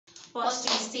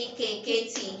ThePoshTwins,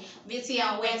 TKKT, beauty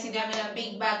and waiting, them in a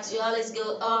big bags. We always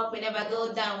go up, we never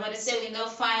go down. When they say we no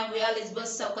fine, we always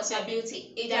bust up cause your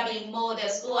beauty. Either be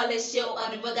models who always show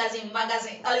on the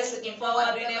magazine, always looking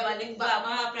forward, we never look back.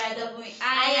 Mama pride of me,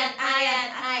 I.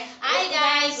 Hi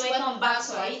guys, welcome back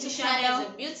to our YouTube channel,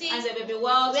 Beauty and the Baby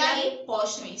World. We are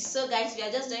ThePoshTwins. So guys, if you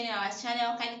are just joining our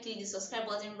channel, kindly click the subscribe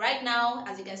button right now.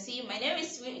 As you can see, my name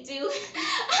is Beauty and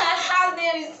her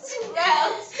name is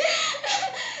Wells.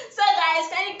 So guys,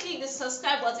 kindly click the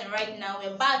subscribe button right now.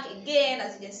 We're back again.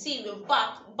 As you can see, we're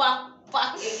back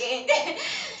again.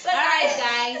 So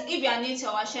guys, if you are new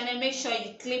to our channel, make sure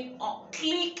you click.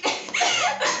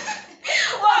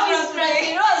 What's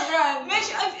wrong? Make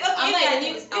sure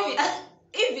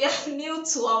if you are new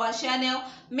to our channel,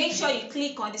 make sure you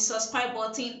click on the subscribe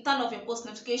button, turn off your post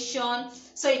notification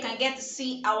so you can get to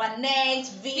see our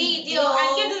next video.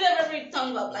 And give this very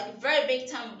thumbs up, like a very big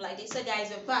thumb up like this. So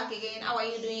guys, we're back again. How are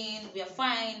you doing? We are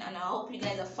fine, and I hope you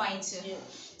guys are fine too.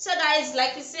 So guys,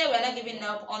 like we said, we're not giving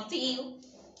up until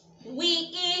we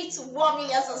hit 1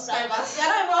 million subscribers. We are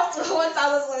not even up to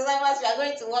 1,000 subscribers. We are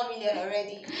going to 1 million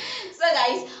already. So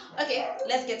guys, okay,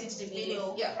 let's get into the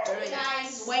video. Yeah, already.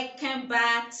 Guys, welcome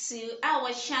back to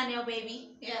our channel, baby.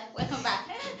 Yeah, welcome back.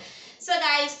 So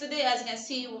guys, today as you can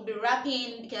see, we'll be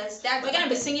rapping because we're gonna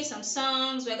be singing some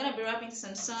songs. We're gonna be rapping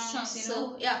some songs. You know,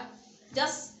 so, yeah,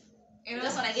 just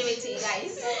wanna give it to you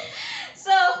guys.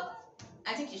 So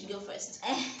I think you should go first.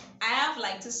 I have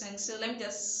like 2 songs, so let me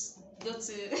just go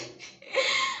to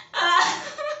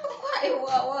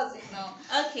what was it now?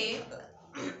 Okay.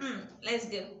 Let's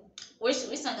go. Which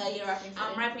song are you rapping for?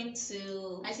 I'm rapping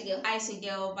to Icy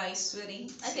Girl by Sweetie.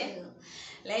 Okay. So,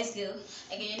 let's go.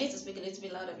 Okay, you need to speak a little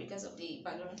bit louder because of the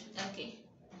background. Okay.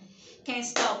 Can't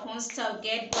stop, won't stop,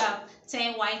 get back.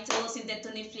 10 white toes in the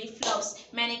Tony flip-flops.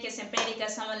 Manicures and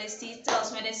pedicures, I'm all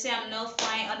toes. When they say I'm not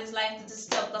fine, all this life to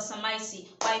disturb cause I'm icy.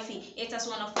 Wifey, haters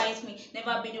wanna fight me.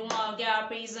 Never be the one, get our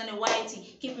praise on the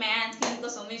whitey. Keep my hands clean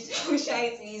cause I'm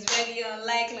shitey. It's very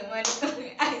unlikely when it's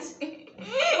coming icy.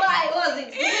 Why was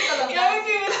it? You're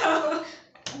making me laugh.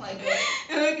 Oh my god.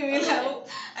 You're making me laugh.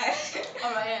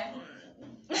 Alright, yeah.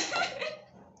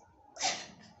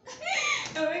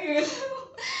 You're making me laugh.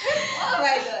 Oh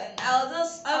my god.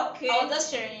 I'll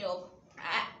just cheering you up.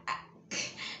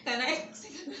 Can I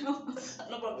sing? No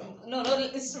problem. No,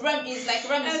 it's remix. It's like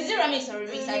remix. Is it remix or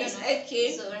remix? I don't know. Okay.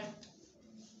 So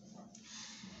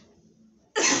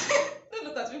don't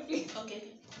look at me, please. Okay.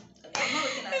 I'm not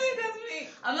looking at him.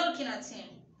 I'm not looking at him.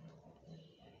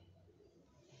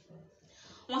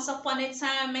 Once upon a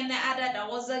time, and the other that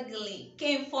was ugly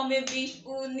came from a beach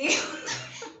who knew.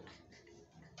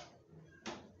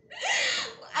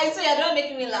 I swear, you're not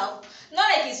making me laugh. Not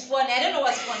like it's funny. I don't know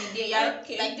what's funny there. Yeah,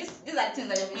 okay. Like these are the things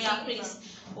that you're making. Please.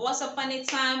 Once upon a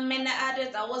time, and the other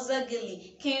that was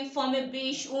ugly came from a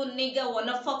beach who nigga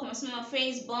wanna fuck my small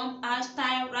face bump,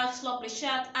 hashtag rock slop,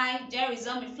 shot eye, Jerry's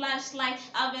on me flashlight.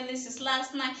 I've been listening since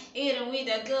last night, eating with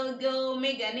a go,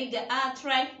 make a nigga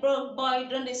outright. Broke boy,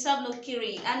 don't deserve no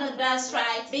kiri. I know that's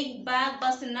right. Big bag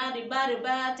busting out the body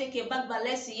bag, take it back,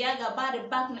 Balenciaga body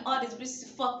back, and all this bitch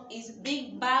fuck is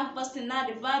big bag busting out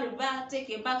the body bag, take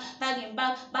it back, bagging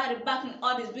back, body back, and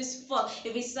all this bitch fuck.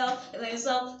 If it's up, then it's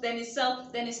up, then it's up,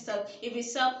 then it's stuck. If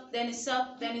it's up, then it's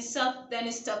up, then it's up, then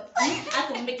it's stuck. I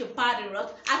can make a party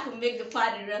rock. I can make the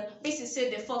party rock. Basically say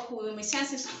the fuck with me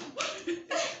chances.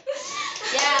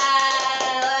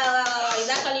 Yeah, it's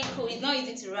actually cool. It's not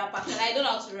easy to rap. Actually, I don't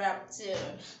know how to rap too.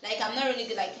 Like I'm not really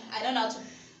good. Like I don't know how to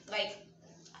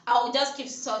I'll just keep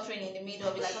stuttering in the middle.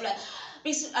 I'm like.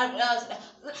 So no,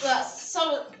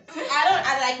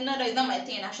 it's not my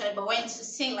thing actually. But when to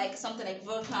sing like something like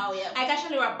vocal, yeah, I can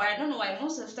actually rap, but I don't know why.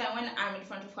 Most of the time when I'm in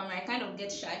front of camera, I kind of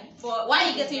get shy. But why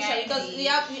you getting shy? Because you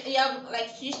have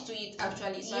like used to it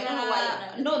actually. So yeah. I don't know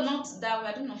why. No, not that way.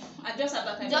 I don't know. I just have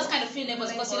that kind. Just kind of feel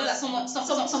nervous because you know that some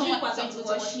people are going to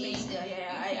watch me.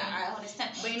 Yeah, I understand.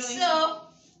 But you know. So.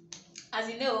 As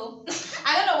you know,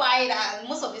 I don't know why that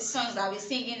most of the songs that we're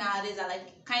singing nowadays are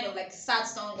like kind of like sad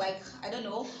songs. Like I don't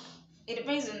know, it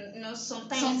depends on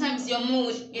sometimes your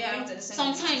mood. Yeah.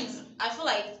 Sometimes I feel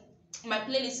like my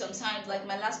playlist sometimes like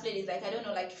my last playlist like I don't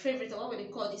know like favorite or what would they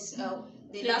call this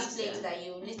the last playlist that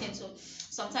you listen to.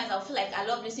 Sometimes I feel like I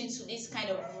love listening to this kind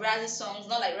of razzy songs,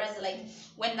 not like razzy like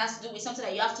when that's to do with something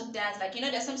that you have to dance. Like you know,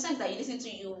 there's some songs that you listen to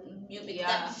you and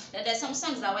there's some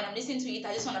songs that when I'm listening to it,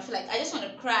 I just want to feel like I just want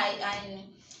to cry and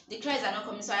the cries are not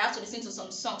coming, so I have to listen to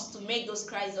some songs to make those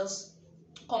cries just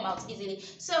come out easily.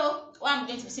 So what I'm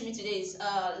going to be singing today is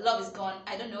Love Is Gone.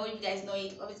 I don't know if you guys know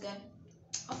it. Love Is Gone.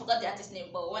 I forgot the artist name,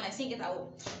 but when I sing it, I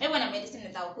will. Maybe when I'm editing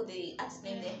it, I will put the artist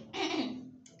name there.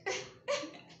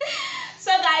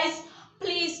 So guys,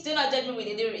 help me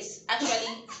with the lyrics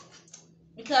actually,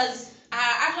 because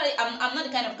I'm not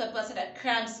the kind of person that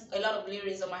crams a lot of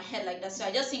lyrics on my head like that. So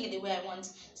I just sing it the way I want.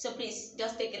 So please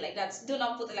just take it like that. Do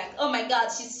not put it like, oh my god,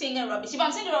 she's singing rubbish. If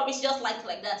I'm singing rubbish, just like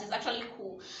that. It's actually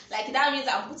cool. Like that means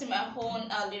I'm putting my own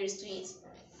lyrics to it.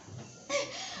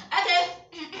 Okay.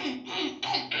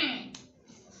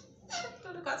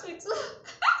 Don't look at me too.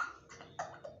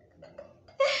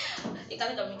 You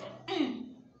can look at me.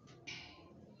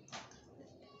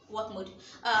 What mode?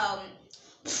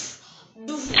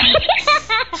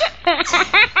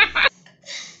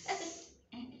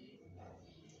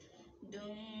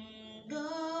 Don't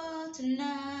go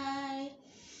tonight.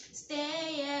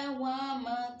 Stay here one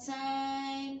more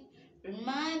time.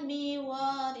 Remind me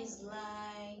what it's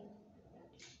like.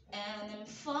 And then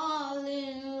fall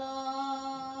in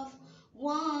love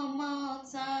one more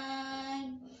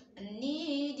time. I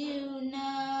need you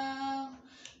now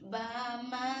by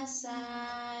my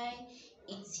side.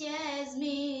 It tears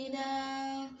me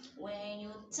down when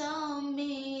you turn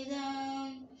me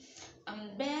down. I'm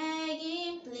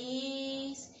begging,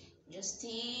 please, just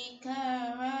stick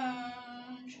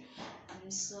around.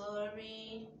 I'm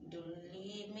sorry, don't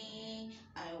leave me.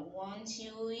 I want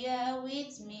you here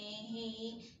with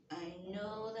me. I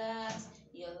know that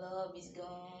your love is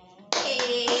gone.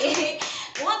 Hey.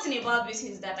 One thing about Beauty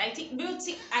is that I think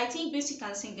Beauty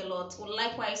can sing a lot. Well,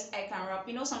 likewise, I can rap.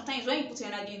 You know, sometimes when you put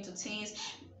your energy into things,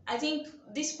 I think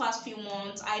this past few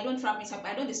months I don't rap myself.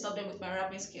 I don't disturb them with my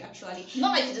rapping skill actually.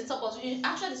 Not like you disturb us. You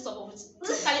actually disturb us.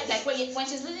 Like when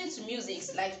she's listening to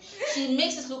music, like she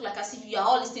makes it look like as if you are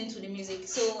all listening to the music.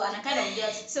 So and I kind of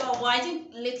get so. But I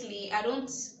think lately I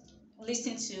don't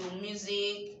listen to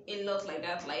music a lot like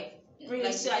that. Like really,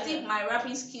 like, so I think my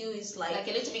rapping skill is like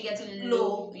a little bit getting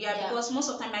low. Yeah, because most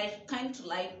of the time I kind of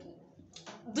like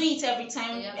do it every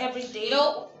time, every day. You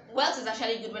know, Wealth is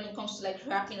actually good when it comes to like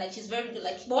rapping. Like she's very good.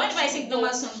 Like, but whenever I sing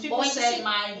normal songs, people say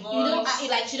my voice. You know,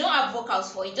 like she don't have vocals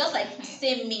for it. Just like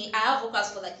same me, I have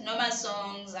vocals for like normal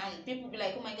songs, and people be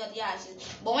like, oh my god, yeah.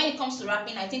 But when it comes to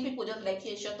rapping, I think people just like,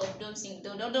 hey, shut up, don't sing,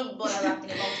 don't bother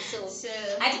rapping about it. So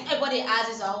I think everybody has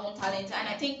his own talent, and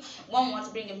I think when we want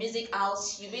to bring a music out,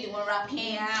 you be the one rapping.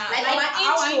 Yeah, like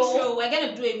our intro, we're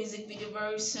gonna do a music video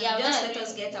very soon. Yeah, just let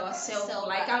us get ourselves.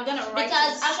 Like I'm gonna write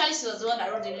because actually she was the one that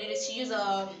wrote the lyrics. She used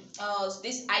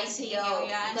this ICL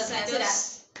because I said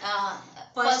that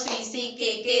first we see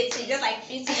KKT just like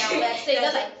PT and we're saying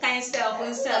just like kind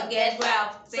self get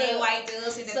rap say white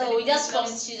girls in the so we just formed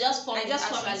she just formed I just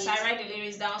formed it, so I write the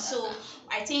lyrics down. So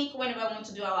I think whenever I want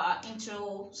to do our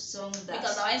intro song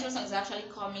because our intro song is actually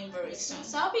coming very soon.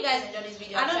 So I hope you guys enjoy this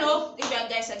video. I don't know if you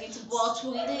guys are going to, but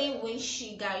we really wish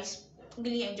you guys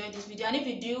really enjoyed this video, and if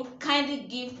you do, kindly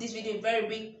give this video a very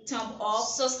big thumb up.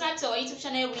 Subscribe to our YouTube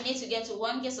channel. We need to get to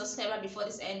 1K subscriber before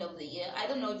this end of the year. I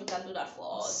don't know if you can do that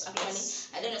for us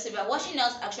actually. I don't know if you are watching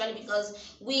us actually,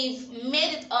 because we've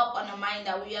made it up on our mind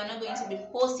that we are not going to be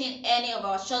posting any of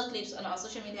our short clips on our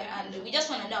social media, and we just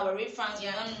want to know our real fans. We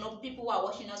want to know people who are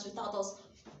watching us without us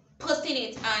posting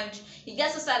it. And it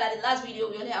gets so sad that the last video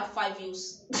we only have 5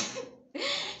 views.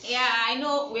 Yeah, I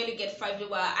know we only get 5 views,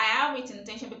 but I have it in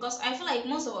intention because I feel like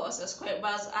most of our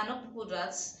subscribers are not people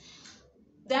that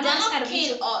they're not kind of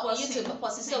YouTube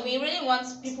person. So we really want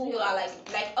people who are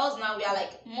like us now. We are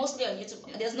like mostly on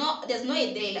YouTube. There's no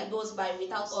a day that goes by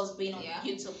without us being on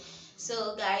YouTube.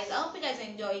 So guys, I hope you guys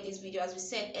enjoyed this video. As we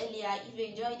said earlier, if you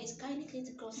enjoyed this, kindly click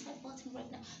the subscribe button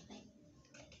right now. Like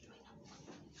click it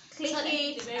right now.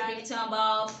 Click it, very big thumb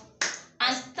up.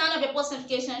 And turn on the post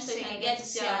notifications so you can get to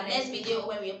see our next video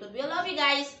when we upload. We love you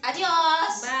guys.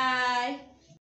 Adios. Bye.